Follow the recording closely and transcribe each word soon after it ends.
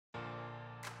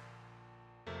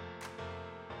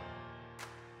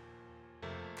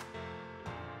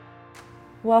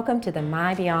Welcome to the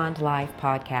My Beyond Life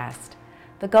podcast.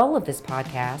 The goal of this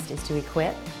podcast is to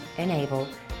equip, enable,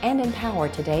 and empower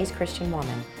today's Christian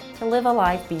woman to live a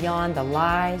life beyond the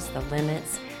lies, the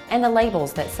limits, and the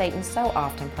labels that Satan so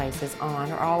often places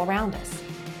on or all around us.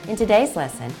 In today's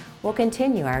lesson, we'll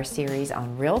continue our series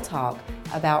on real talk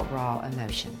about raw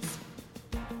emotions.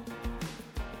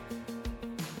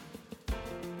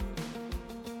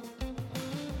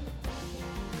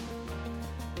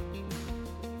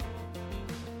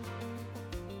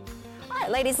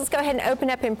 Ladies, let's go ahead and open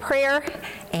up in prayer,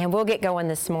 and we'll get going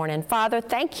this morning. Father,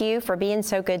 thank you for being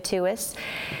so good to us.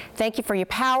 Thank you for your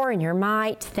power and your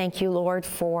might. Thank you, Lord,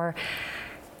 for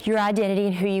your identity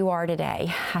and who you are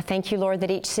today. I thank you, Lord, that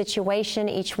each situation,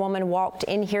 each woman walked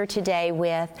in here today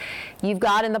with, you've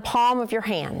got in the palm of your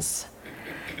hands.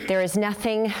 There is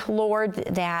nothing, Lord,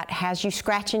 that has you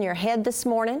scratching your head this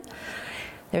morning.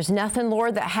 There's nothing,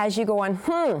 Lord, that has you going,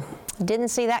 didn't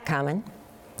see that coming.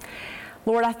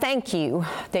 Lord, I thank you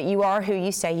that you are who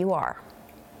you say you are.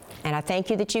 And I thank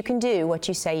you that you can do what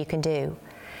you say you can do.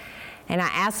 And I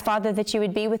ask, Father, that you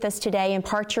would be with us today,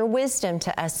 impart your wisdom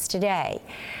to us today.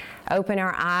 Open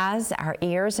our eyes, our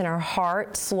ears, and our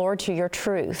hearts, Lord, to your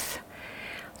truth.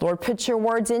 Lord, put your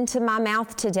words into my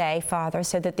mouth today, Father,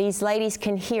 so that these ladies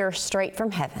can hear straight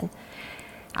from heaven.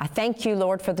 I thank you,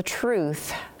 Lord, for the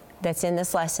truth that's in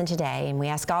this lesson today, and we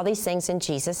ask all these things in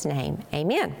Jesus' name.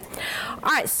 Amen.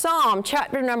 All right, Psalm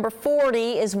chapter number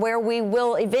 40 is where we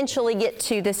will eventually get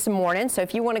to this morning, so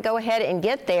if you want to go ahead and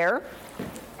get there,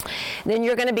 then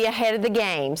you're going to be ahead of the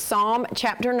game. Psalm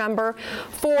chapter number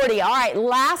 40. All right,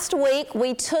 last week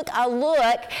we took a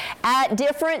look at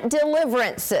different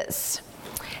deliverances.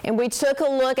 And we took a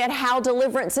look at how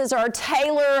deliverances are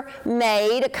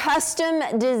tailor-made,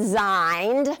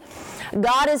 custom-designed.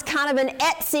 God is kind of an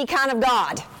Etsy kind of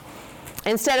God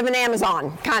instead of an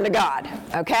Amazon kind of God,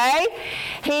 okay?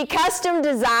 He custom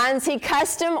designs, he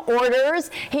custom orders,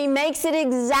 he makes it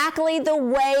exactly the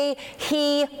way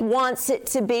he wants it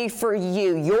to be for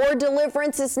you. Your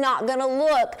deliverance is not going to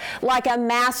look like a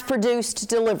mass-produced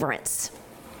deliverance.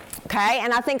 Okay,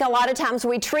 and I think a lot of times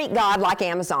we treat God like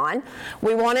Amazon.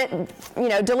 We want it,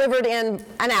 delivered in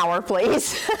an hour,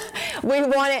 please. We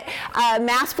want it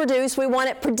mass-produced. We want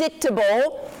it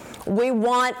predictable. We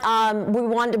want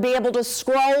to be able to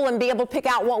scroll and be able to pick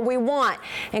out what we want.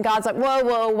 And God's like,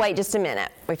 whoa, wait just a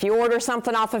minute. If you order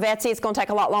something off of Etsy, it's going to take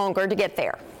a lot longer to get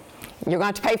there. You're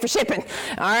going to have to pay for shipping.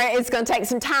 All right, it's going to take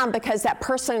some time because that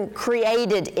person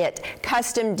created it,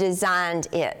 custom designed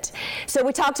it. So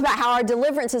we talked about how our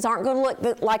deliverances aren't going to look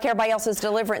like everybody else's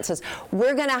deliverances.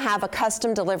 We're going to have a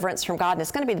custom deliverance from God, and it's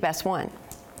going to be the best one.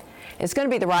 It's going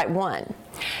to be the right one.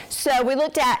 So we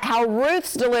looked at how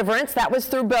Ruth's deliverance, that was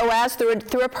through Boaz, through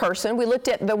a person. We looked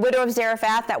at the widow of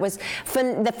Zarephath, that was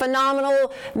the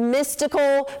phenomenal,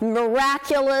 mystical,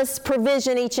 miraculous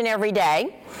provision each and every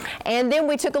day. And then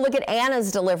we took a look at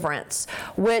Anna's deliverance,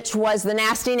 which was the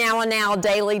nasty now and now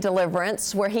daily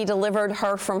deliverance, where he delivered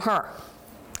her from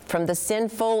the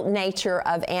sinful nature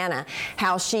of Anna,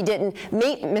 how she didn't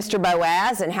meet Mr.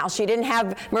 Boaz and how she didn't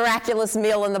have miraculous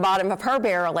meal in the bottom of her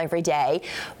barrel every day,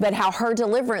 but how her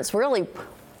deliverance really,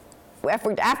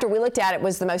 after we looked at it,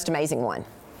 was the most amazing one.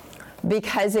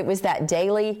 Because it was that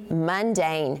daily,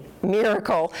 mundane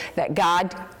miracle that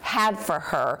God had for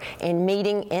her in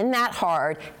meeting in that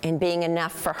hard and being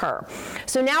enough for her.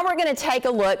 So now we're going to take a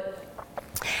look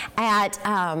at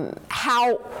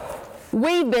how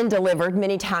we've been delivered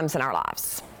many times in our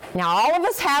lives. Now, all of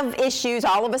us have issues.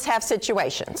 All of us have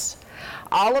situations.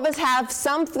 All of us have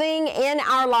something in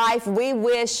our life we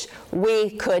wish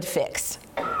we could fix.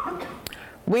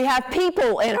 We have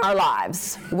people in our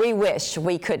lives we wish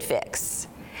we could fix.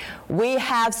 We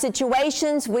have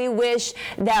situations we wish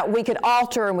that we could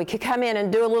alter and we could come in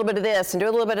and do a little bit of this and do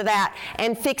a little bit of that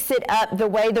and fix it up the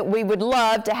way that we would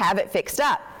love to have it fixed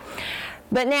up.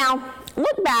 But now,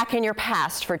 look back in your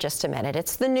past for just a minute.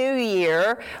 It's the new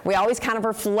year. We always kind of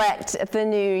reflect at the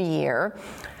new year.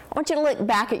 I want you to look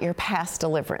back at your past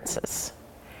deliverances.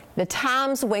 The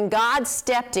times when God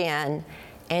stepped in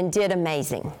and did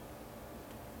amazing.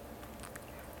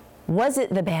 Was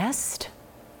it the best?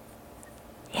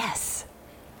 Yes.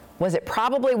 Was it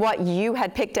probably what you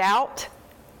had picked out?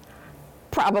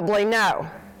 Probably no.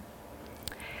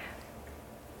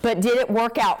 But did it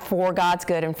work out for God's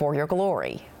good and for your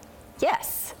glory?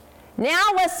 Yes. Now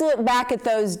let's look back at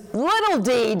those little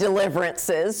d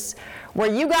deliverances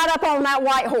where you got up on that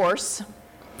white horse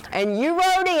and you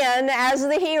rode in as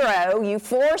the hero. You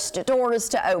forced doors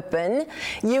to open.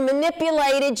 You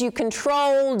manipulated, you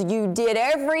controlled, you did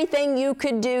everything you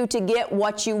could do to get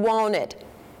what you wanted.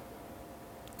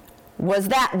 Was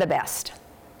that the best?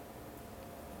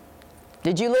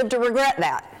 Did you live to regret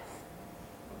that?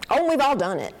 Oh, we've all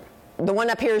done it. The one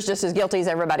up here is just as guilty as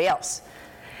everybody else.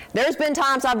 There's been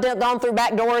times I've gone through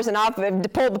back doors and I've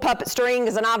pulled the puppet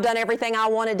strings and I've done everything I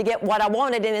wanted to get what I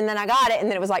wanted, and then I got it, and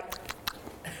then it was like,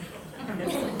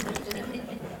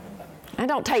 that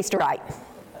don't taste right.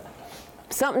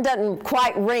 Something doesn't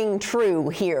quite ring true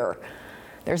here.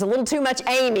 There's a little too much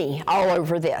Amy all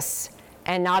over this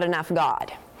and not enough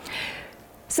God.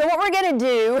 So what we're going to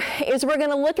do is we're going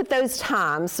to look at those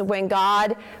times when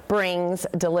God brings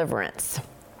deliverance.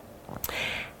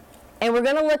 And we're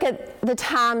going to look at the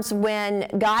times when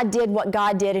God did what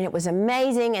God did and it was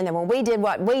amazing, and then when we did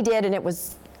what we did and it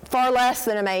was far less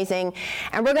than amazing.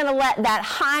 And we're going to let that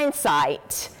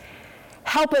hindsight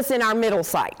help us in our middle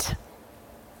sight.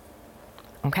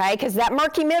 Okay? Because that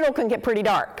murky middle can get pretty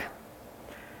dark.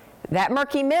 That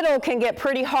murky middle can get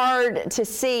pretty hard to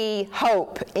see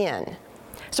hope in.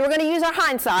 So we're going to use our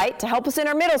hindsight to help us in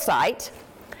our middle sight,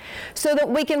 so that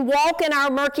we can walk in our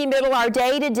murky middle, our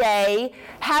day-to-day,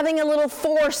 having a little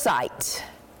foresight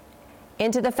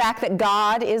into the fact that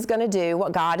God is going to do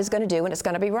what God is going to do, and it's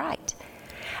going to be right.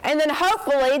 And then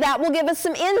hopefully that will give us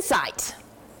some insight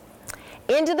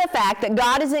into the fact that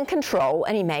God is in control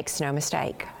and He makes no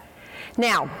mistake.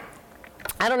 Now,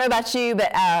 I don't know about you,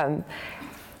 but I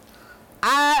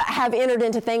have entered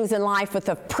into things in life with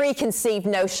a preconceived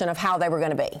notion of how they were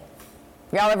going to be.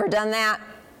 Y'all ever done that?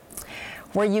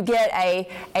 Where you get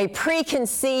a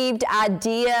preconceived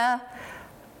idea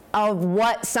of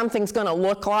what something's going to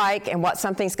look like and what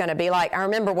something's going to be like. I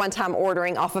remember one time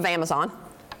ordering off of Amazon.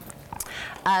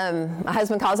 My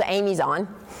husband calls it Amy's on.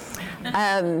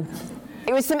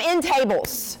 It was some end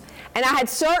tables. And I had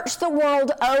searched the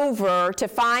world over to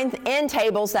find end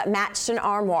tables that matched an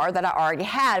armoire that I already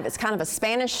had. It's kind of a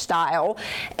Spanish style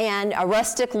and a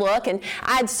rustic look. And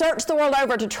I had searched the world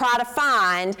over to try to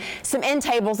find some end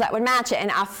tables that would match it.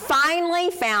 And I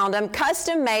finally found them,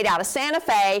 custom made out of Santa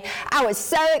Fe. I was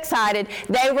so excited.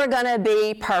 They were going to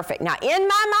be perfect. Now, in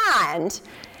my mind,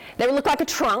 they would look like a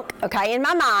trunk, okay, in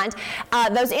my mind.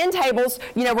 Those end tables,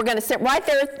 you know, were going to sit right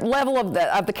there level of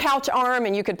the couch arm,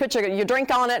 and you could put your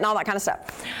drink on it and all that kind of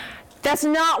stuff. That's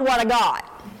not what I got.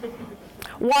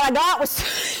 What I got was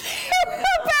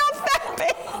about that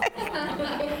big.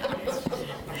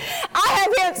 I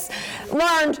have hence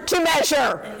learned to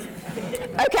measure,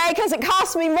 okay, because it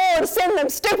cost me more to send them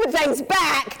stupid things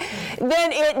back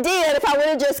than it did if I would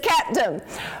have just kept them.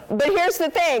 But here's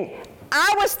the thing.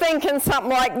 I was thinking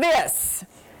something like this.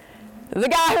 The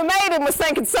guy who made him was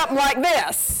thinking something like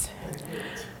this.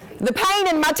 The pain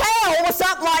in my tail was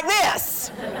something like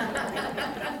this.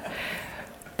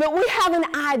 But we have an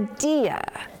idea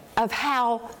of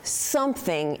how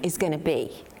something is going to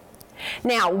be.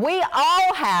 Now, we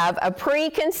all have a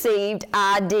preconceived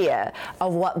idea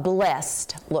of what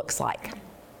blessed looks like.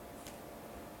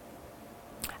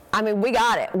 I mean, we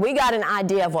got it. We got an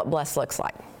idea of what blessed looks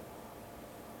like.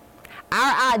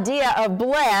 Our idea of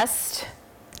blessed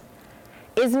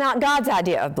is not God's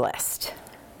idea of blessed.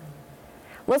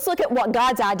 Let's look at what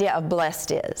God's idea of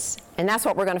blessed is. And that's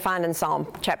what we're going to find in Psalm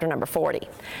chapter number 40,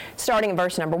 starting in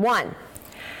verse number 1.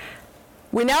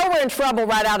 We know we're in trouble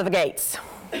right out of the gates.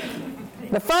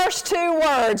 The first two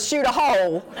words shoot a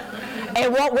hole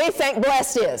in what we think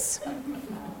blessed is.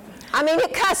 I mean,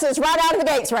 it cusses right out of the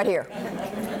gates right here.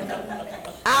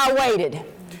 I waited.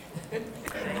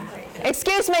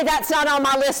 Excuse me, that's not on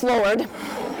my list, Lord.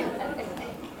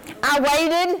 I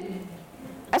waited.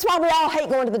 That's why we all hate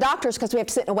going to the doctors, because we have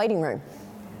to sit in a waiting room.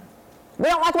 We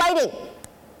don't like waiting.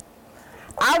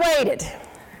 I waited.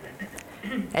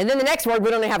 And then the next word,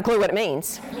 we don't even have a clue what it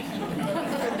means.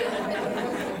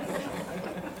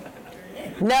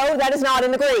 No, that is not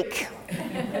in the Greek.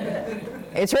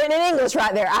 It's written in English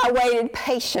right there. I waited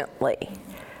patiently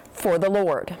for the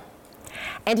Lord.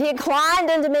 And He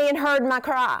inclined unto me and heard my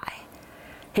cry.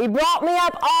 He brought me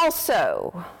up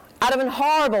also out of an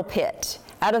horrible pit,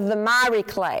 out of the miry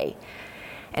clay,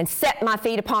 and set my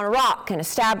feet upon a rock and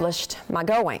established my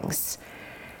goings.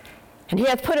 And He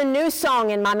hath put a new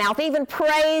song in my mouth, even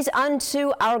praise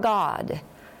unto our God.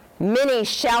 Many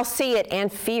shall see it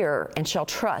and fear, and shall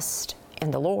trust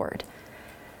in the Lord.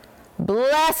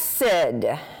 Blessed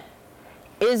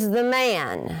is the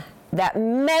man that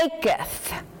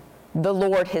maketh the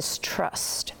Lord his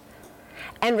trust,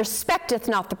 and respecteth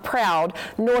not the proud,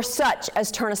 nor such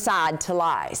as turn aside to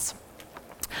lies.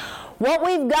 What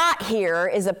we've got here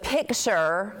is a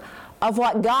picture of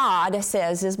what God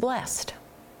says is blessed.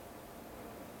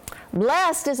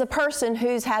 Blessed is a person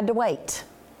who's had to wait.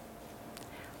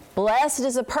 Blessed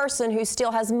is a person who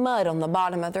still has mud on the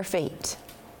bottom of their feet.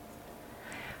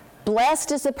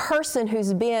 Blessed is a person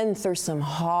who's been through some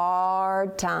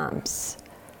hard times.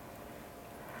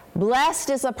 Blessed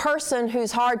is a person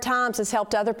whose hard times has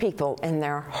helped other people in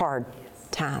their hard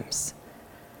times.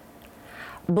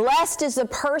 Blessed is a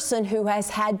person who has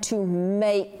had to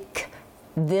make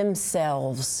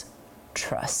themselves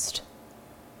trust.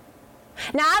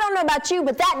 Now, I don't know about you,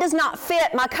 but that does not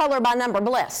fit my color by number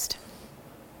blessed.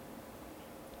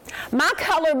 My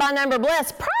color by number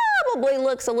blessed probably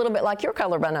looks a little bit like your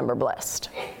color by number blessed.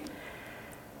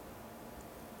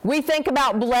 We think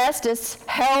about blessed as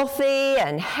healthy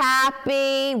and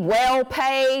happy,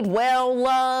 well-paid,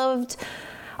 well-loved,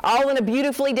 all in a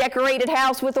beautifully decorated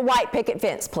house with a white picket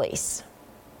fence, please.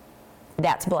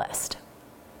 That's blessed.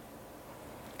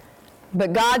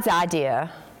 But God's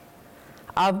idea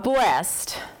of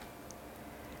blessed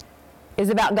is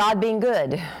about God being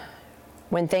good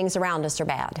when things around us are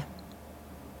bad.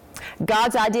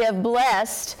 God's idea of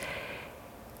blessed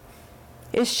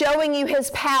is showing you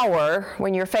His power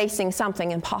when you're facing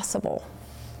something impossible.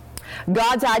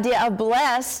 God's idea of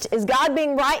blessed is God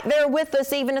being right there with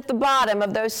us even at the bottom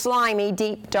of those slimy,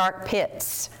 deep, dark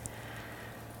pits.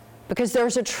 Because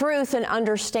there's a truth in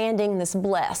understanding this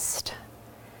blessed.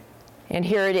 And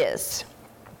here it is.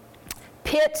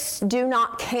 Pits do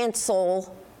not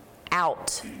cancel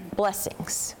out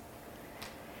blessings.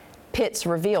 Pits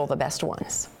reveal the best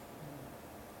ones.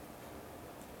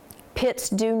 Pits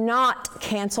do not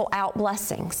cancel out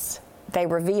blessings. They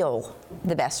reveal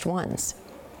the best ones.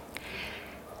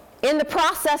 In the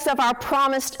process of our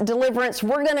promised deliverance,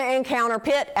 we're going to encounter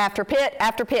pit after pit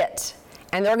after pit,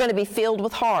 and they're going to be filled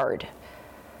with hard.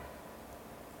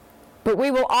 But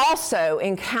we will also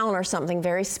encounter something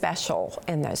very special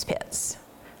in those pits,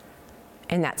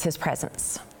 and that's His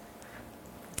presence.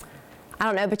 I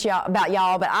don't know about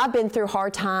y'all, but I've been through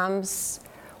hard times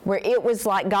where it was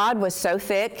like God was so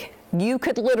thick, you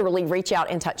could literally reach out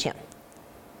and touch Him.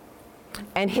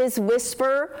 And His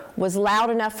whisper was loud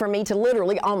enough for me to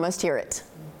literally almost hear it.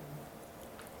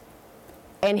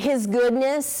 And His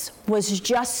goodness was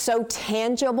just so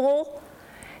tangible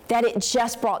that it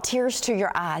just brought tears to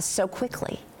your eyes so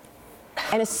quickly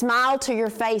and a smile to your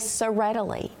face so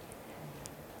readily.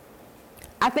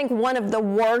 I think one of the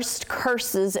worst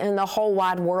curses in the whole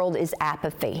wide world is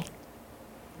apathy.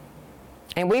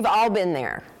 And we've all been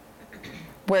there,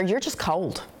 where you're just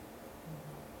cold.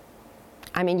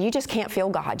 I mean, you just can't feel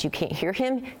God. You can't hear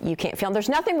Him. You can't feel Him. There's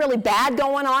nothing really bad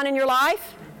going on in your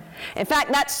life. In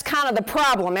fact, that's kind of the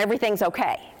problem. Everything's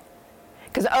okay.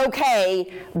 Because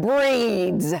okay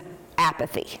breeds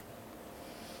apathy.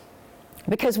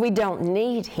 Because we don't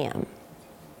need Him.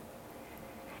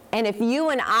 And if you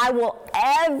and I will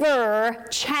ever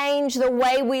change the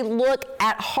way we look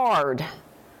at hard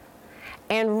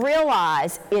and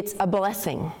realize it's a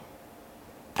blessing.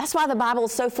 That's why the Bible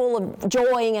is so full of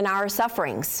joy in our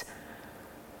sufferings.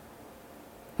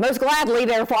 Most gladly,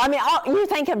 therefore. I mean, you're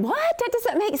thinking, what? That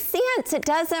doesn't make sense. It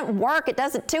doesn't work. It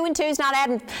doesn't. 2 and 2 is not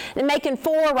adding and making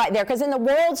 4 right there. Because in the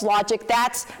world's logic,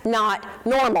 that's not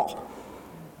normal.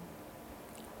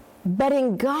 But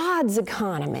in God's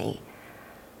economy,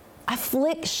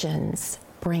 afflictions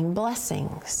bring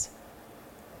blessings.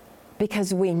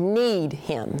 Because we need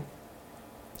Him.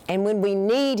 And when we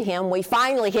need Him, we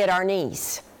finally hit our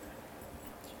knees.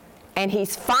 And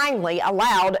He's finally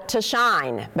allowed to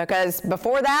shine. Because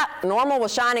before that, normal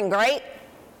was shining great,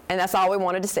 and that's all we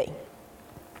wanted to see.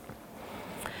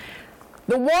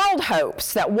 The world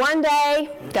hopes that one day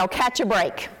they'll catch a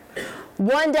break.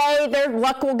 One day their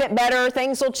luck will get better,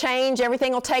 things will change,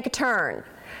 everything will take a turn.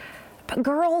 But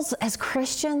girls, as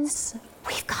Christians,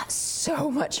 we've got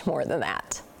so much more than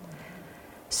that.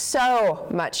 So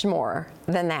much more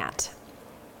than that.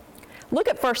 Look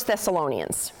at 1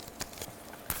 Thessalonians,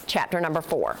 chapter number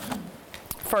 4.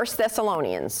 1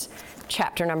 Thessalonians,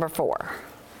 chapter number 4.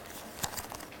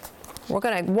 We're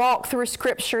going to walk through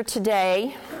Scripture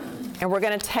today, and we're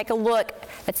going to take a look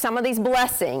at some of these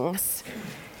blessings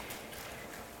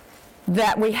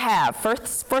that we have. 1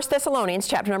 Thessalonians,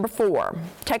 chapter number 4.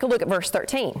 Take a look at verse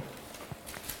 13.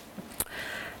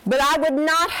 But I would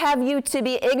not have you to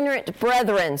be ignorant,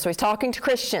 brethren. So he's talking to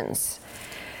Christians.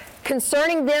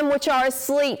 Concerning them which are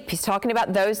asleep. He's talking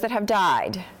about those that have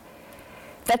died.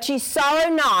 That ye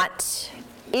sorrow not,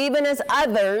 even as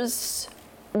others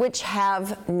which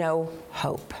have no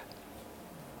hope.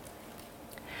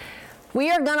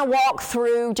 We are going to walk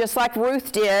through, just like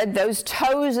Ruth did, those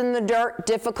toes in the dirt,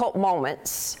 difficult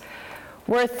moments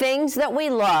where things that we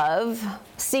love,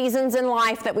 seasons in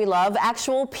life that we love,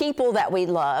 actual people that we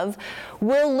love,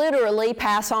 will literally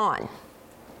pass on.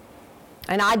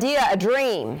 An idea, a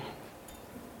dream,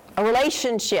 a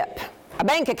relationship, a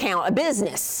bank account, a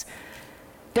business.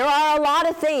 There are a lot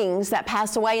of things that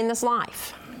pass away in this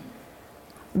life.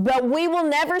 But we will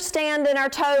never stand with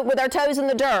our toes in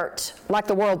the dirt like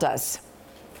the world does.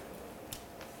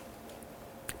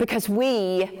 Because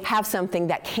we have something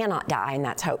that cannot die, and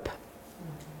that's hope.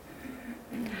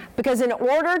 Because in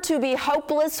order to be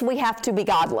hopeless, we have to be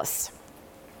godless.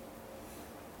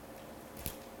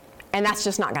 And that's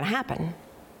just not going to happen.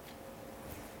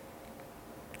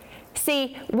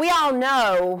 See, we all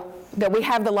know that we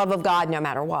have the love of God no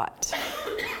matter what.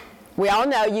 We all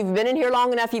know, you've been in here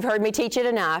long enough, you've heard me teach it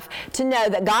enough, to know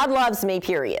that God loves me,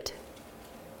 period.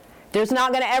 There's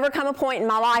not going to ever come a point in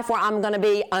my life where I'm going to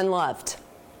be unloved,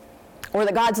 or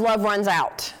that God's love runs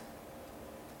out.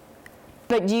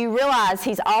 But do you realize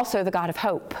He's also the God of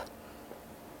hope?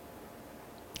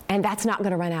 And that's not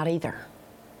going to run out either.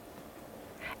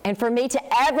 And for me to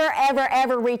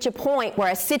ever reach a point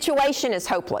where a situation is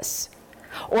hopeless,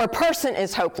 or a person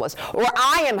is hopeless, or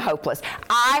I am hopeless,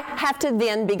 I have to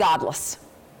then be godless.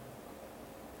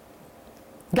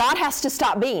 God has to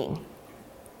stop being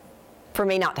for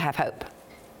me not to have hope.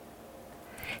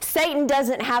 Satan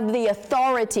doesn't have the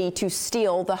authority to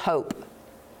steal the hope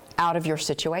out of your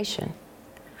situation,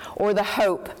 or the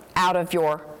hope out of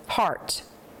your heart.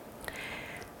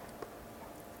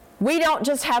 We don't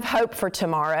just have hope for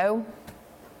tomorrow.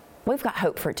 We've got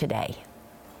hope for today.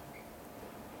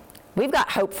 We've got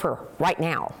hope for right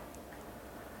now.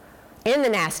 In the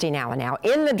nasty now and now,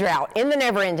 in the drought, in the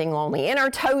never-ending lonely, in our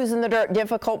toes in the dirt,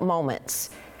 difficult moments.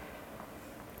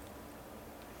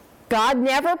 God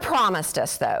never promised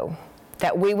us, though,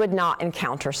 that we would not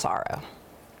encounter sorrow.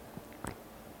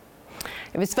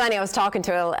 It was funny, I was talking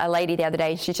to a lady the other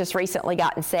day, she's just recently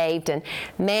gotten saved, and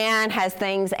man, has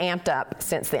things amped up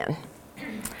since then.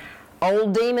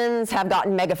 Old demons have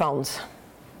gotten megaphones.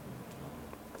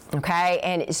 Okay,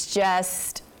 and it's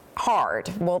just hard.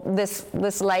 Well,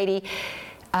 this lady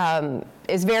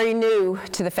is very new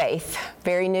to the faith,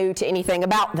 very new to anything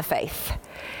about the faith.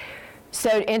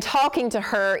 So in talking to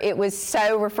her, it was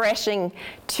so refreshing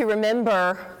to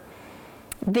remember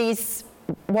these,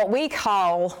 what we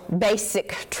call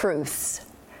basic truths.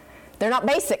 They're not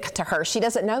basic to her. She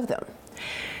doesn't know them.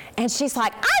 And she's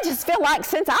like, I just feel like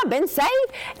since I've been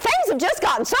saved, things have just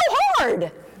gotten so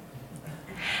hard.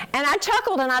 And I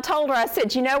chuckled and I told her, I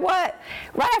said, you know what?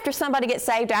 Right after somebody gets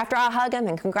saved, after I hug them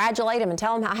and congratulate them and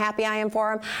tell them how happy I am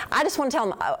for them, I just want to tell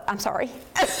them, oh, I'm sorry.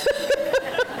 Because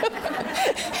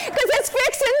it's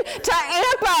fixing to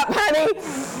amp up, honey.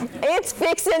 It's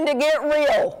fixing to get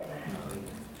real.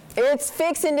 It's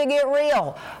fixing to get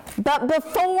real. But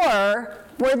before,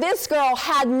 where this girl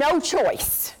had no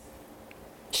choice,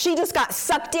 she just got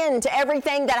sucked into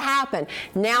everything that happened.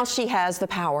 Now she has the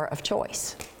power of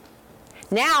choice.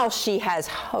 Now she has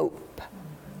hope.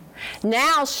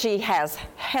 Now she has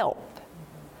help.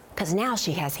 Because now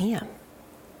she has Him.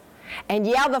 And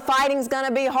yeah, the fighting's going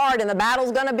to be hard and the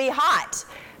battle's going to be hot.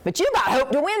 But you've got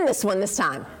hope to win this one this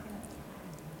time.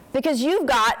 Because you've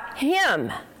got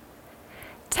Him.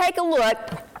 Take a look,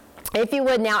 if you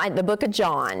would now, at the book of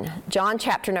John. John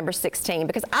chapter number 16.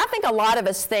 Because I think a lot of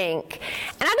us think,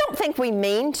 and I don't think we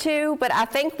mean to, but I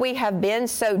think we have been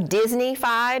so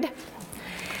Disney-fied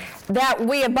that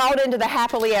we have bought into the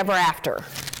happily ever after.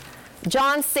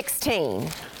 John 16.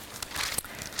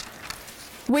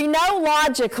 We know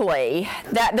logically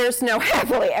that there's no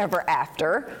happily ever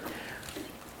after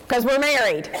because we're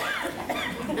married.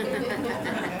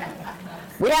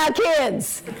 We have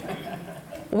kids.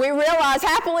 We realize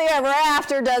happily ever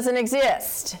after doesn't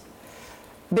exist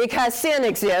because sin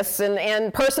exists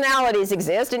and personalities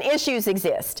exist and issues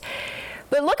exist.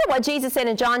 But look at what Jesus said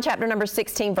in John chapter number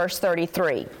 16, verse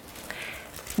 33.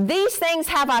 These things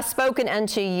have I spoken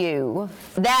unto you,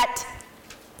 that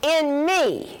in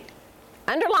me,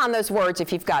 underline those words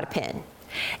if you've got a pen,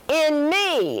 in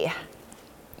me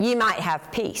ye might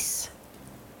have peace.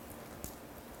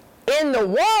 In the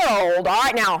world, all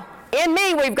right, now, in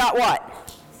me we've got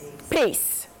what?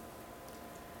 Peace.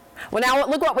 Well, now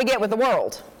look what we get with the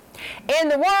world. In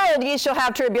the world ye shall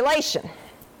have tribulation,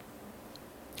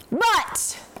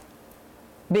 but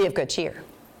be of good cheer.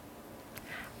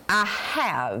 I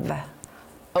have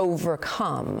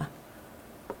overcome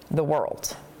the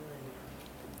world.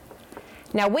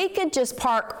 Now, we could just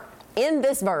park in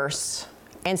this verse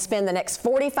and spend the next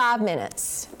 45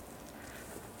 minutes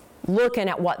looking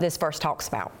at what this verse talks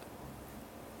about.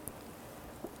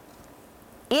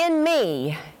 In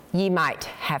me, ye might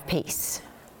have peace.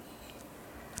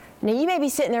 Now, you may be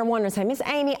sitting there wondering, saying, Miss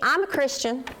Amy, I'm a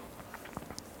Christian.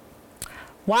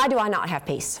 Why do I not have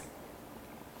peace?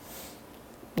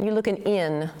 You're looking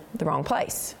in the wrong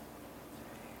place.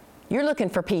 You're looking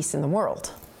for peace in the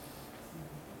world.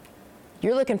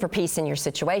 You're looking for peace in your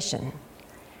situation.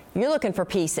 You're looking for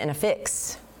peace in a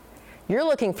fix. You're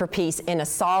looking for peace in a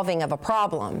solving of a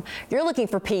problem. You're looking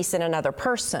for peace in another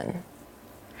person.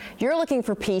 You're looking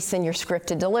for peace in your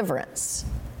scripted deliverance.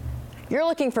 You're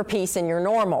looking for peace in your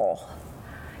normal.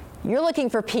 You're looking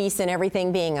for peace in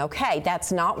everything being okay.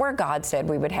 That's not where God said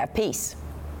we would have peace.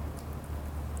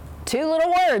 2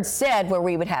 little words said where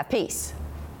we would have peace.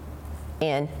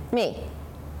 In me.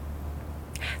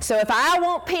 So if I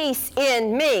want peace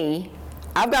in me,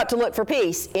 I've got to look for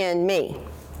peace in me.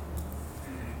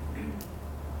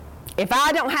 If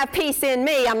I don't have peace in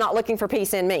me, I'm not looking for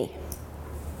peace in me.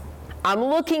 I'm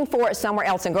looking for it somewhere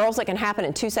else. And girls, it can happen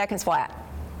in 2 seconds flat.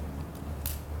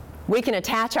 We can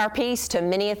attach our peace to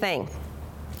many a thing.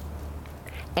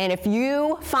 And if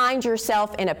you find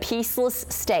yourself in a peaceless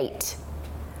state,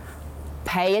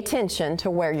 pay attention to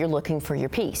where you're looking for your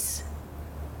peace.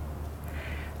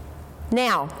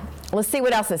 Now, let's see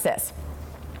what else it says.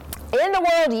 In the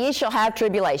world ye shall have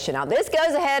tribulation. Now this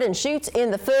goes ahead and shoots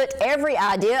in the foot every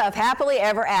idea of happily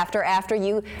ever after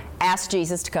you ask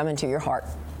Jesus to come into your heart.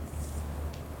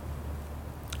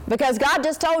 Because God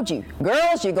just told you,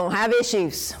 girls, you're going to have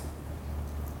issues.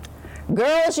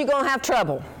 Girls, you're going to have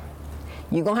trouble.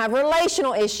 You're going to have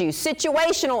relational issues,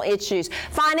 situational issues,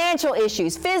 financial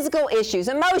issues, physical issues,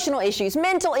 emotional issues,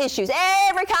 mental issues,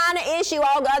 every kind of issue.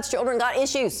 All God's children got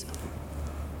issues.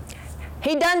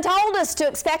 He done told us to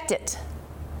expect it.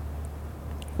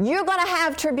 You're going to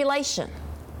have tribulation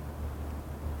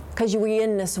because you're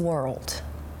in this world.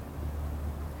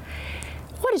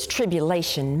 What does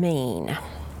tribulation mean?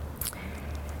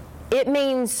 It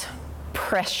means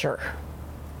pressure.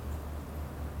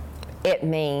 It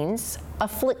means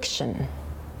affliction.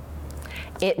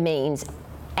 It means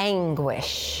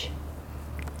anguish.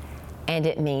 And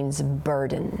it means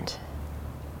burdened.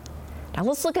 Now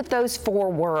let's look at those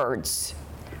 4 words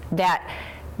that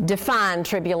define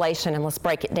tribulation, and let's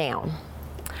break it down.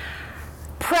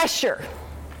 Pressure.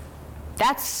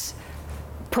 That's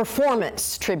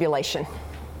performance tribulation.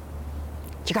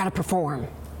 You got to perform.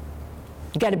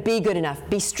 You got to be good enough,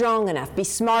 be strong enough, be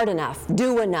smart enough,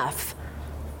 do enough,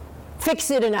 fix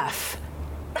it enough,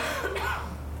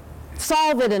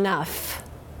 solve it enough,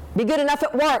 be good enough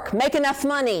at work, make enough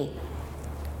money,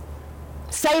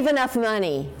 save enough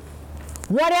money.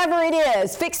 Whatever it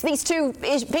is, fix these 2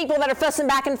 people that are fussing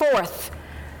back and forth.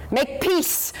 Make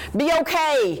peace. Be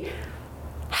okay.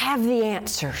 Have the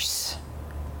answers.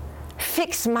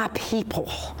 Fix my people.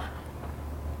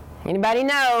 Anybody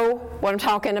know what I'm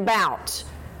talking about?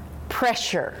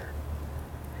 Pressure.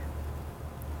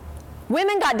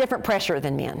 Women got different pressure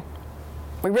than men.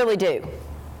 We really do.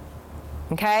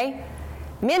 Okay?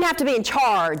 Men have to be in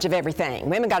charge of everything.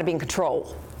 Women got to be in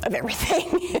control of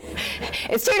everything.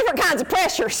 It's 2 different kinds of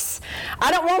pressures.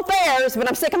 I don't want theirs, but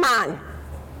I'm sick of mine.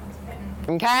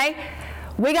 Okay?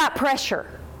 We got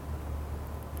pressure.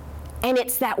 And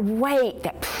it's that weight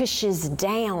that pushes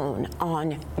down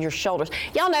on your shoulders.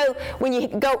 Y'all know when you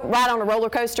go ride on a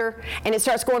roller coaster and it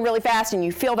starts going really fast and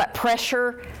you feel that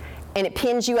pressure and it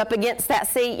pins you up against that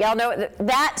seat? Y'all know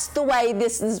that's the way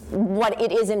this is what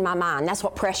it is in my mind. That's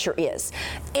what pressure is.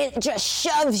 It just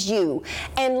shoves you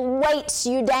and weights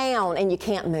you down and you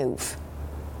can't move.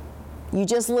 You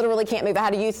just literally can't move. I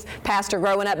had a youth pastor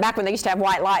growing up back when they used to have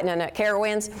white lightning at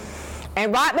Carowinds.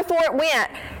 And right before it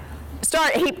went,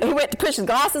 he went to push his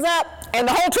glasses up, and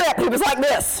the whole trip he was like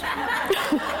this.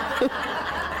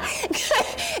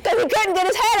 Because he couldn't get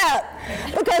his head up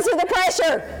because of the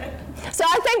pressure. So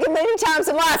I think many times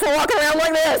in life I'm walking around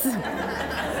like this.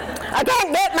 I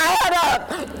can't get my head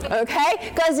up,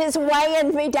 okay? Because it's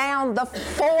weighing me down. The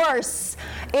force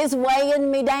is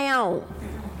weighing me down.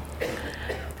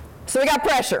 So we got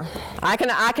pressure. I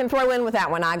can throw in with that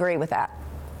one. I agree with that.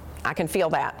 I can feel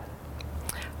that.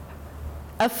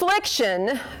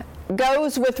 Affliction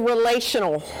goes with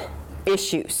relational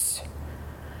issues.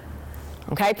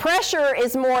 Okay, pressure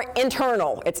is more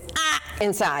internal. It's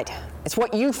inside. It's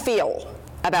what you feel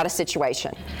about a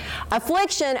situation.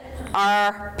 Affliction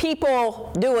are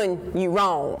people doing you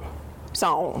wrong,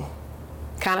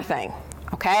 kind of thing.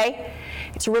 Okay?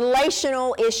 It's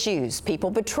relational issues.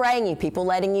 People betraying you, people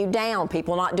letting you down,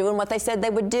 people not doing what they said they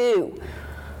would do.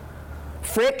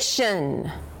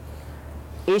 Friction.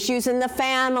 Issues in the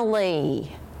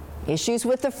family. Issues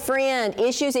with a friend.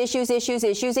 Issues.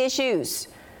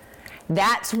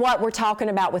 That's what we're talking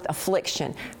about with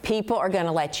affliction. People are going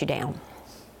to let you down.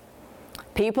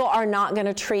 People are not going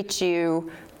to treat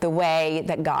you the way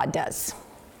that God does.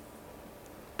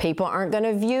 People aren't going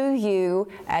to view you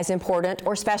as important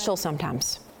or special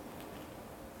sometimes.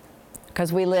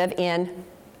 Because we live in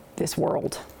this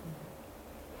world.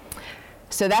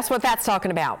 So that's what that's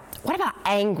talking about. What about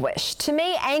anguish? To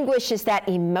me, anguish is that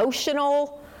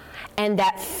emotional and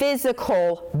that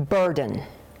physical burden.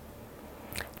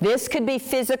 This could be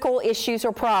physical issues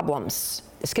or problems.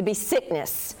 This could be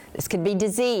sickness. This could be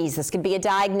disease. This could be a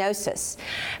diagnosis.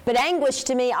 But anguish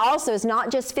to me also is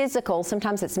not just physical.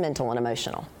 Sometimes it's mental and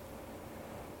emotional.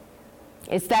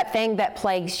 It's that thing that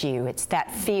plagues you. It's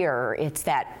that fear. It's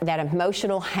that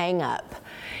emotional hang-up.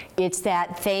 It's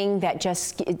that thing that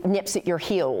just nips at your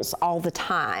heels all the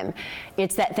time.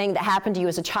 It's that thing that happened to you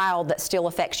as a child that still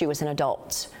affects you as an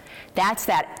adult. That's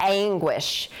that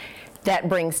anguish that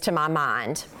brings to my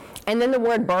mind. And then the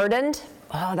word burdened,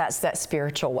 that's that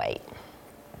spiritual weight.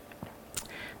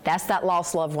 That's that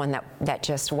lost loved one that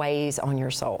just weighs on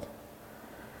your soul.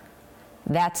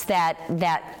 That's that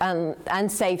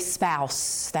unsafe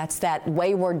spouse. That's that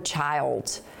wayward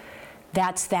child.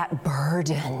 That's that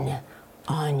burden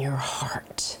on your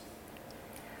heart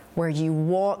where you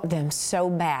want them so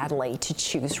badly to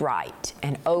choose right,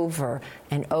 and over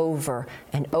and over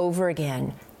and over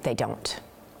again, they don't.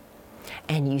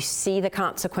 And you see the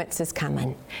consequences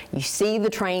coming. You see the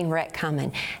train wreck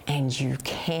coming, and you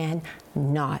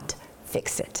cannot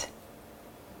fix it.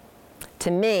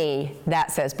 To me,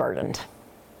 that says burdened.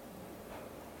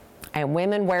 And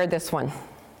women wear this one.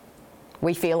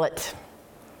 We feel it.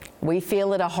 We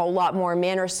feel it a whole lot more.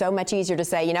 Men are so much easier to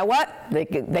say, you know what? They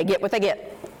get what they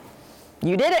get.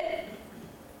 You did it.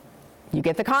 You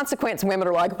get the consequence. Women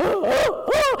are like,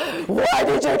 why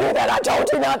did you do that? I told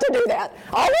you not to do that.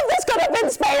 All of this could have been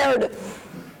spared.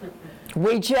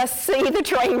 We just see the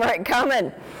train wreck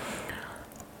coming.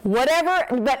 But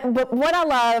what I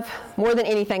love more than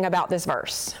anything about this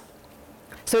verse.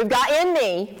 So we've got in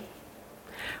me,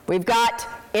 we've got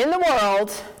in the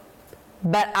world,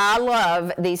 but I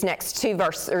love these next two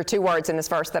words in this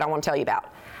verse that I want to tell you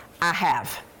about. I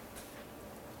have.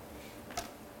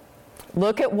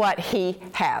 Look at what he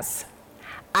has.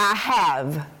 I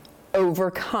have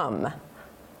overcome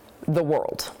the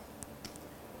world.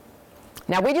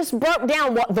 Now, we just broke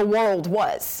down what the world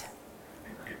was.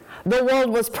 The world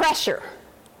was pressure.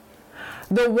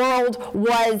 The world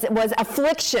was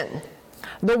affliction.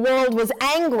 The world was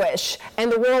anguish,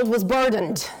 and the world was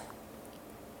burdened.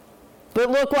 But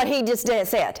look what he just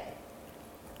said.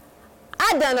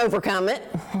 I done overcome it.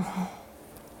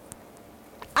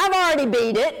 I've already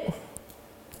beat it.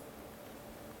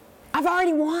 I've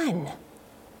already won.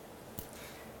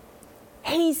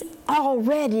 He's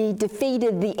already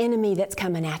defeated the enemy that's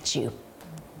coming at you.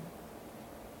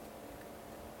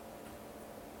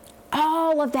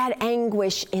 All of that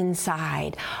anguish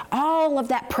inside, all of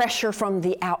that pressure from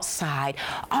the outside,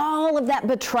 all of that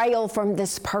betrayal from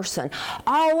this person,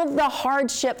 all of the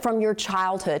hardship from your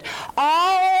childhood,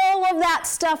 all of that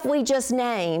stuff we just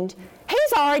named,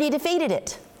 he's already defeated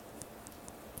it.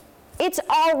 It's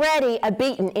already a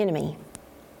beaten enemy.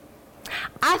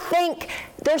 I think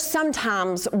there's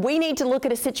sometimes we need to look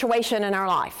at a situation in our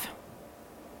life.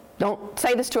 Don't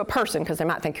say this to a person because they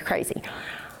might think you're crazy.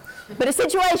 But a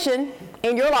situation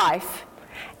in your life,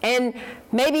 and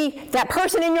maybe that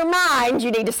person in your mind you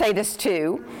need to say this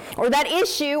to, or that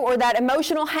issue or that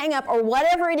emotional hang-up or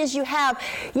whatever it is you have,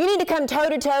 you need to come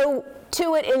toe-to-toe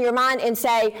to it in your mind and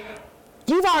say,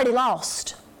 you've already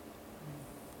lost.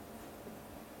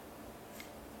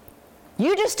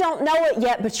 You just don't know it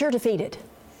yet, but you're defeated.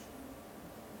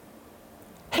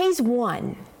 He's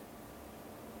won.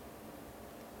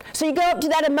 So you go up to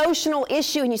that emotional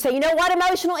issue and you say, you know what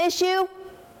emotional issue?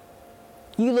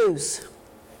 You lose.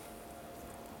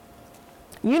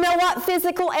 You know what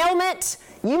physical ailment?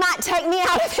 You might take me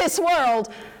out of this world,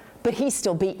 but he's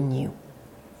still beating you.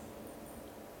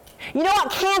 You know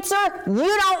what cancer?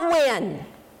 You don't win.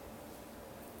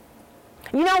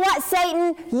 You know what,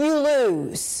 Satan? You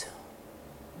lose.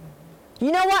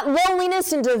 You know what,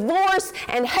 loneliness and divorce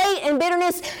and hate and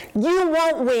bitterness? You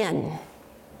won't win.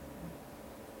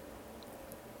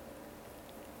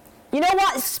 You know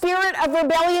what, spirit of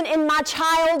rebellion in my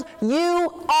child?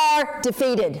 You are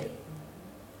defeated.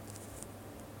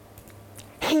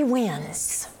 He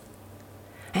wins.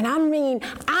 And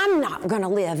I'm not going to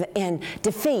live in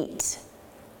defeat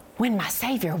when my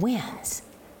Savior wins.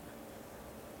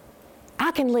 I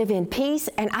can live in peace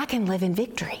and I can live in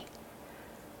victory.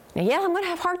 Now, yeah, I'm going to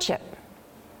have hardship.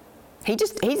 He's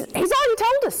already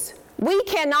told us. We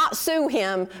cannot sue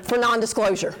him for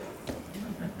non-disclosure.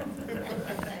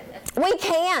 We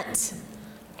can't.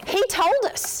 He told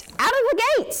us out of the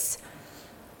gates.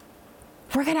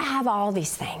 We're going to have all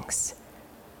these things.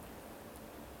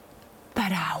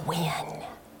 But I win.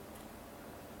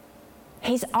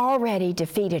 He's already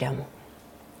defeated them.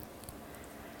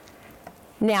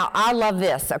 Now, I love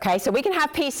this, okay? So we can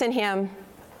have peace in Him.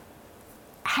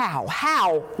 How?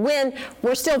 How? When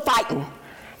we're still fighting,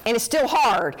 and it's still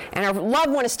hard, and our loved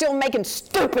one is still making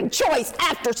stupid choice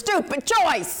after stupid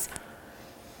choice.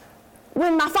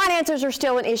 When my finances are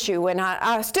still an issue, when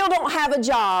I still don't have a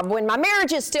job, when my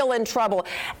marriage is still in trouble.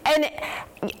 And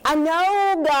I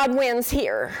know God wins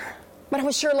here, but I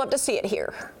would sure love to see it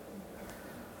here.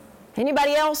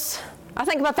 Anybody else? I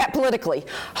think about that politically.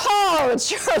 Oh, I would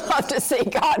sure love to see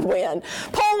God win.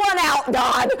 Pull one out,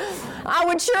 God. I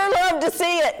would sure love to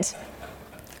see it.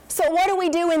 So what do we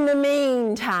do in the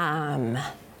meantime?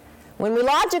 When we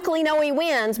logically know He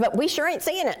wins, but we sure ain't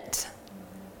seeing it.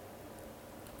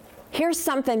 Here's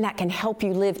something that can help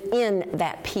you live in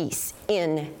that peace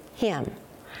in Him.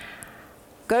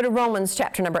 Go to Romans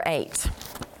chapter number 8.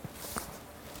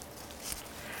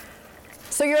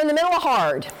 So you're in the middle of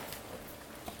hard.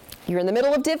 You're in the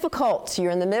middle of difficult.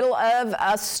 You're in the middle of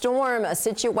a storm, a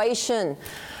situation,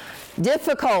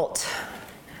 difficult.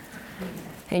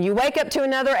 And you wake up to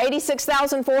another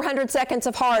 86,400 seconds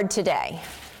of hard today.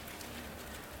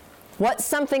 What's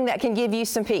something that can give you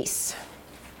some peace?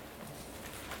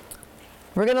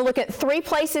 We're going to look at 3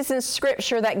 places in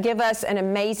Scripture that give us an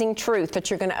amazing truth that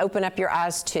you're going to open up your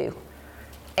eyes to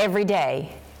every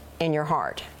day in your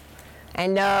heart.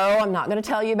 And no, I'm not going to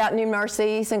tell you about new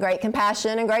mercies and great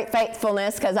compassion and great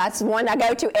faithfulness, because that's one I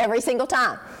go to every single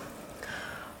time.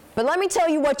 But let me tell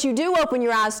you what you do open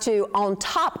your eyes to on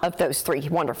top of those 3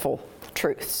 wonderful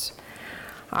truths.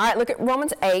 All right, look at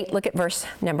Romans 8, look at verse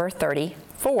number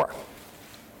 34.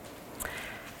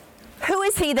 Who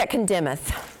is he that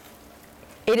condemneth?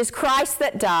 It is Christ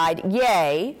that died,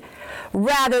 yea,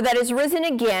 rather that is risen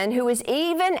again, who is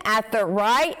even at the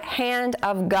right hand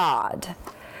of God,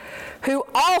 who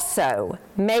also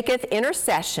maketh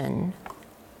intercession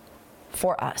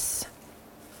for us.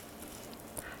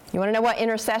 You want to know what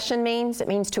intercession means? It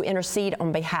means to intercede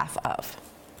on behalf of.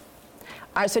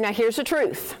 All right, so now here's the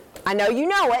truth. I know you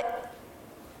know it,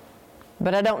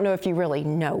 but I don't know if you really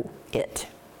know it.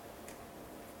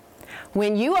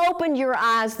 When you opened your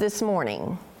eyes this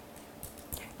morning,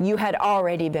 you had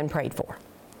already been prayed for.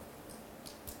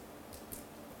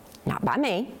 Not by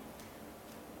me,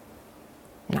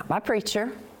 not by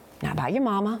preacher, not by your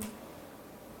mama.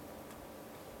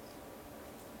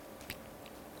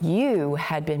 You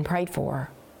had been prayed for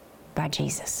by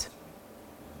Jesus.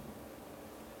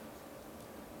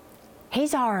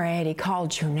 He's already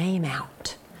called your name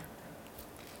out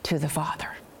to the Father.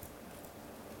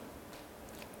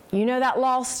 You know that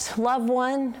lost loved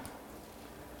one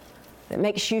that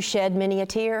makes you shed many a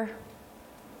tear?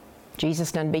 Jesus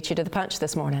done beat you to the punch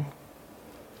this morning.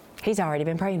 He's already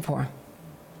been praying for him.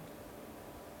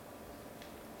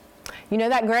 You know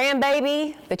that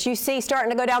grandbaby that you see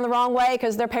starting to go down the wrong way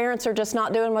because their parents are just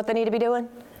not doing what they need to be doing?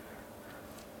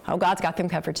 Oh, God's got them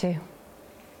covered too.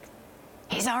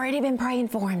 He's already been praying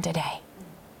for him today.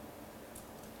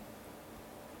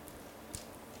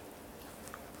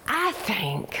 I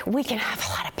think we can have a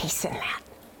lot of peace in that.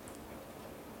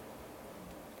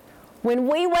 When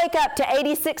we wake up to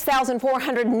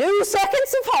 86,400 new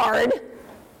seconds of hard,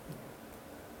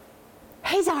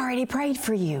 He's already prayed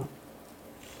for you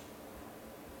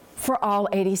for all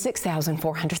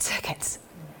 86,400 seconds.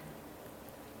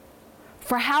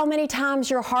 For how many times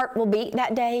your heart will beat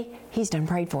that day, He's done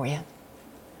prayed for you.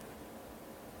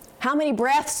 How many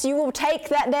breaths you will take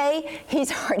that day,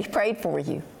 He's already prayed for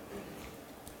you.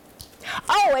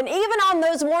 Oh, and even on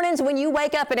those mornings when you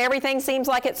wake up and everything seems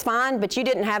like it's fine, but you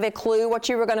didn't have a clue what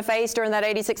you were going to face during that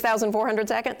 86,400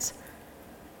 seconds,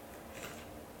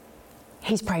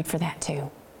 He's prayed for that too.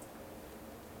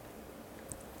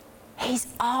 He's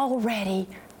already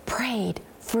prayed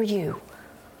for you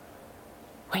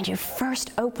when you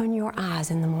first open your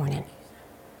eyes in the morning.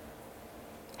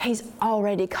 He's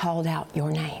already called out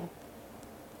your name.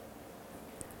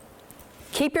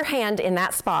 Keep your hand in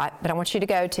that spot, but I want you to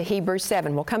go to Hebrews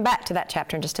 7. We'll come back to that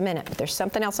chapter in just a minute, but there's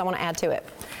something else I want to add to it.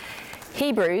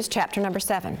 Hebrews chapter number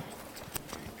 7.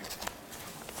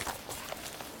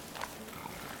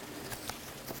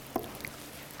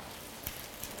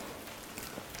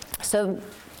 So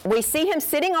we see him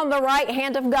sitting on the right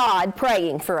hand of God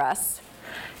praying for us.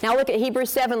 Now look at Hebrews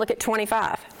 7, look at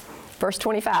 25, verse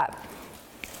 25.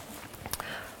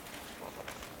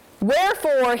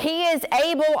 Wherefore he is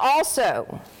able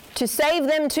also to save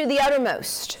them to the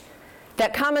uttermost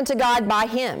that come unto God by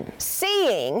him,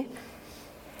 seeing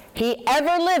he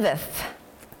ever liveth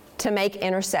to make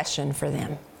intercession for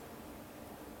them.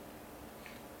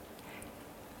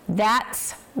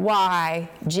 That's why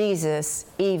Jesus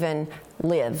even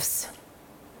lives.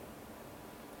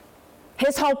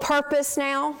 His whole purpose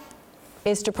now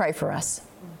is to pray for us.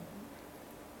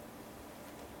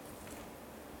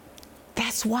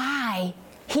 That's why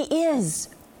He is.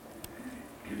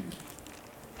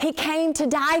 He came to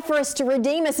die for us, to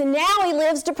redeem us, and now He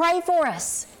lives to pray for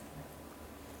us.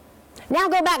 Now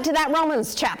go back to that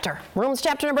Romans chapter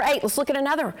number 8. Let's look at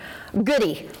another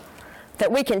goodie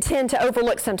that we can tend to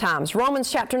overlook sometimes.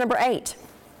 Romans chapter number 8.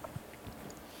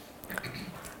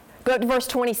 Go up to verse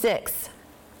 26.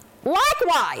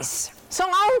 Likewise, so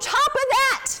on top of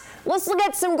that, let's look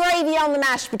at some gravy on the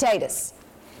mashed potatoes.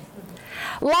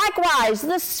 Likewise,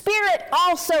 the Spirit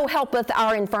also helpeth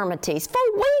our infirmities, for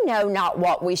we know not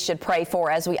what we should pray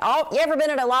for as we ought. You ever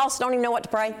been at a loss, don't even know what to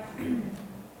pray?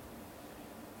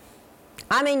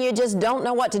 I mean, you just don't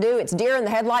know what to do. It's deer in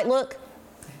the headlight look.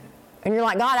 And you're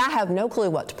like, God, I have no clue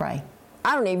what to pray.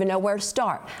 I don't even know where to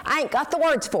start. I ain't got the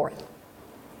words for it.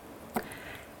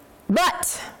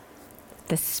 But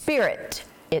the Spirit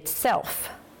itself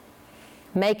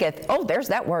maketh, oh, there's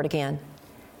that word again,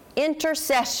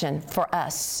 intercession for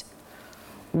us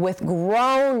with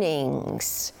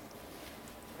groanings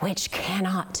which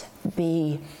cannot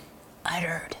be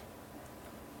uttered.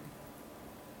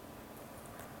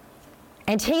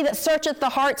 And He that searcheth the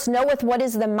hearts knoweth what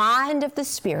is the mind of the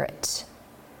Spirit,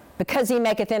 because He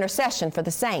maketh intercession for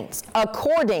the saints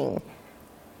according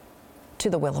to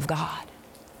the will of God.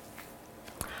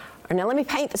 Now let me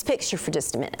paint this picture for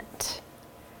just a minute,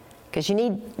 because you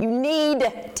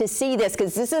need to see this,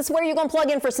 because this is where you're going to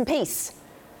plug in for some peace.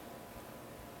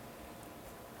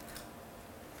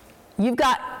 You've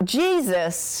got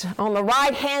Jesus on the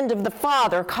right hand of the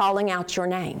Father calling out your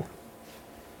name,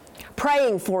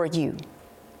 praying for you.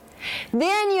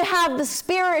 Then you have the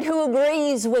Spirit who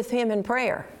agrees with Him in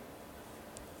prayer.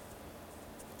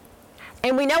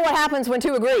 And we know what happens when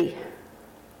two agree.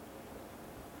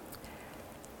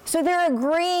 So they're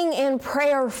agreeing in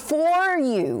prayer for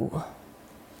you.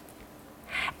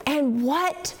 And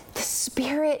what the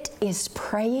Spirit is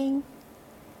praying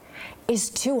is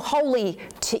too holy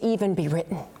to even be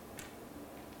written.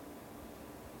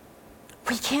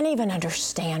 We can't even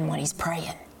understand what He's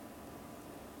praying.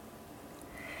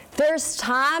 There's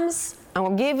times, I'm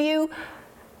going to give you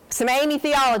some Amy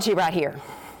theology right here.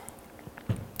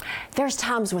 There's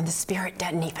times when the Spirit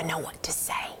doesn't even know what to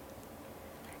say,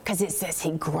 because it says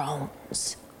He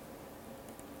groans.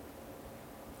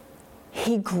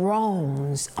 He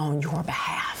groans on your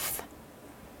behalf.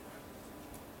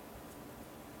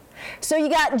 So you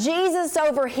got Jesus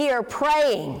over here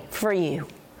praying for you.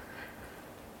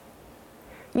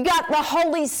 You got the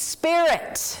Holy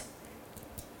Spirit,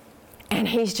 and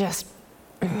He's just,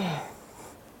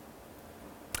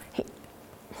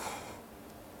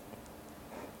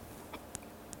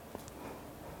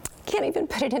 can't even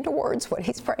put it into words what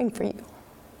He's praying for you.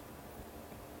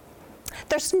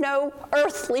 There's no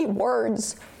earthly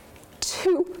words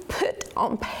to put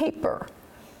on paper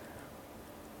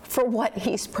for what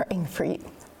He's praying for you.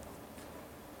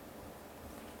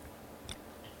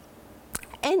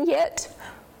 And yet,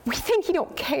 we think He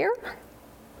don't care.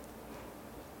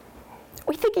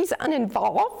 We think He's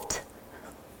uninvolved.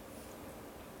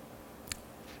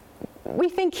 We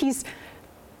think He's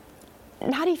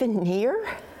not even near.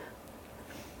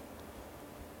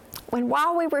 When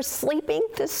while we were sleeping,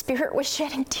 the Spirit was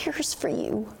shedding tears for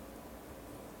you,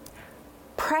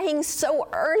 praying so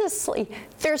earnestly,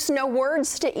 there's no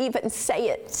words to even say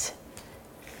it.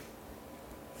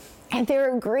 And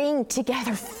they're agreeing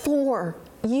together for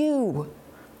you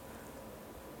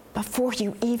before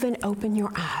you even open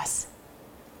your eyes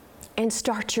and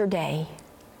start your day.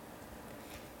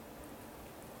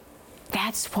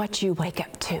 That's what you wake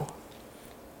up to.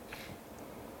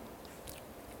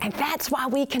 And that's why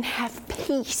we can have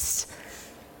peace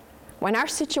when our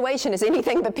situation is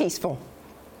anything but peaceful.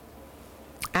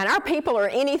 And our people are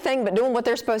anything but doing what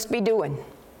they're supposed to be doing.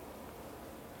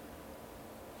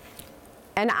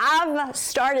 And I've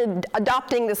started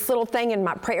adopting this little thing in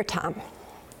my prayer time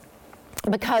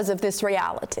because of this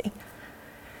reality.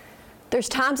 There's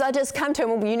times I just come to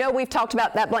Him. You know, we've talked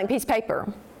about that blank piece of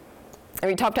paper.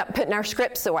 And we talked about putting our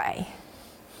scripts away.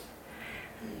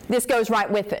 This goes right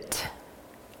with it.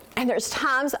 And there's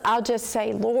times I'll just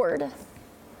say, Lord,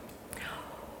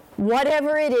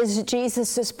 whatever it is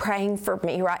Jesus is praying for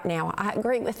me right now, I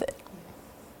agree with it.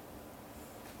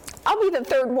 I'll be the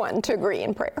third one to agree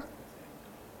in prayer.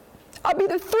 I'll be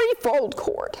the threefold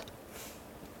cord.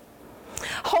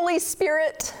 Holy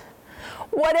Spirit,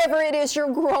 whatever it is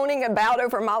you're groaning about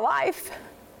over my life,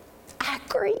 I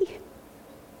agree.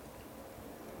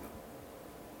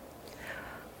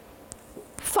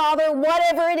 Father,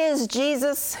 whatever it is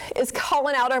Jesus is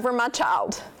calling out over my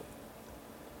child,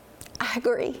 I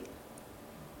agree.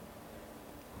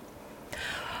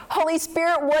 Holy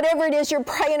Spirit, whatever it is you're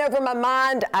praying over my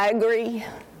mind, I agree.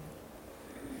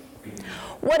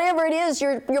 Whatever it is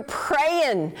you're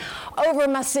praying over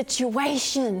my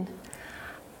situation,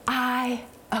 I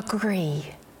agree.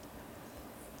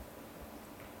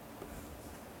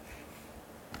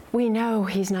 We know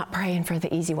He's not praying for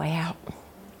the easy way out.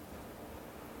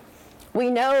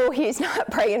 We know He's not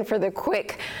praying for the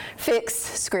quick fix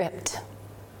script.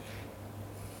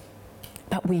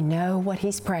 But we know what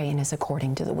He's praying is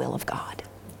according to the will of God.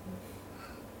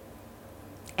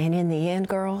 And in the end,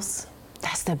 girls,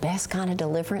 that's the best kind of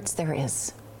deliverance there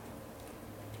is.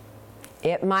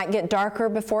 It might get darker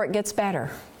before it gets better.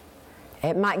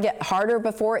 It might get harder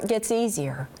before it gets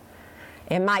easier.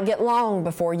 It might get long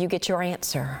before you get your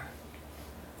answer.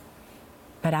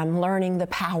 But I'm learning the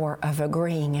power of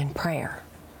agreeing in prayer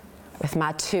with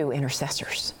my 2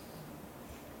 intercessors.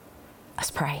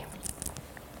 Let's pray.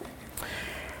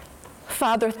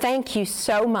 Father, thank you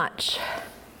so much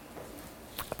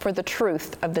for the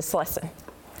truth of this lesson.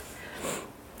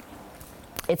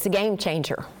 It's a game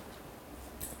changer.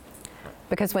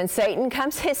 Because when Satan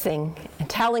comes hissing and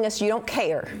telling us you don't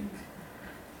care,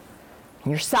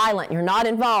 you're silent, you're not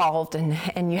involved,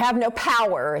 and you have no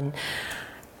power, and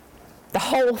the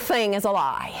whole thing is a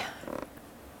lie,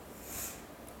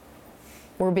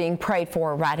 we're being prayed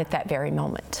for right at that very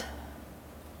moment.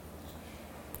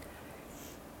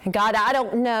 And God, I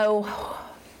don't know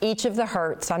each of the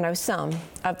hurts. I know some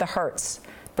of the hurts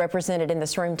represented in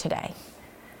this room today.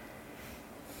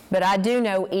 But I do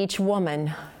know each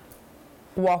woman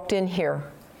walked in here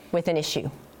with an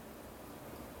issue.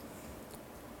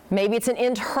 Maybe it's an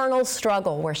internal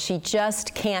struggle where she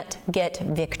just can't get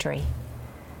victory.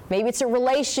 Maybe it's a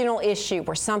relational issue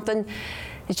where something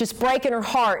is just breaking her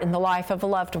heart in the life of a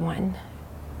loved one.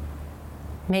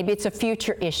 Maybe it's a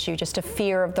future issue, just a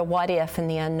fear of the what if and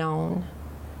the unknown.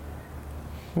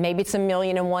 Maybe it's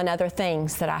 1,000,001 other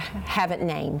things that I haven't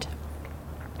named.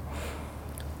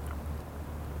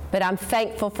 But I'm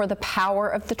thankful for the power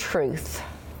of the truth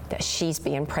that she's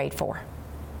being prayed for.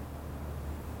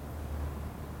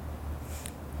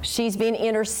 She's being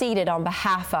interceded on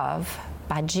behalf of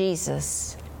by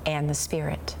Jesus and the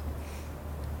Spirit.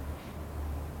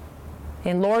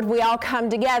 And Lord, we all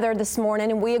come together this morning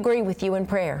and we agree with you in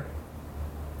prayer.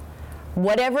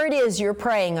 Whatever it is you're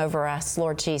praying over us,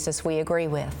 Lord Jesus, we agree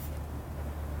with.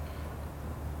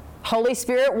 Holy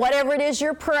Spirit, whatever it is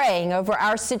you're praying over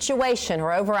our situation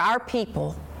or over our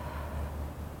people,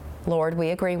 Lord,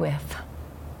 we agree with.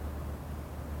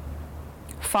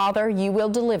 Father, you will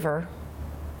deliver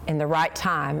in the right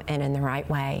time and in the right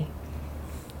way.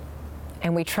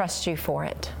 And we trust you for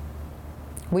it.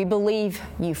 We believe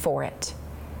you for it.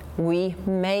 We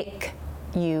make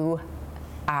you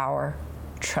our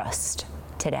trust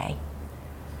today.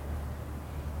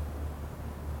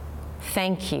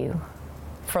 Thank you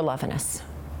for loving us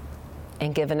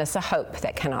and giving us a hope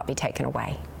that cannot be taken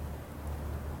away.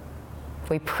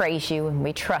 We praise you and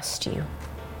we trust you.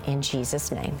 In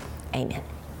Jesus' name, amen.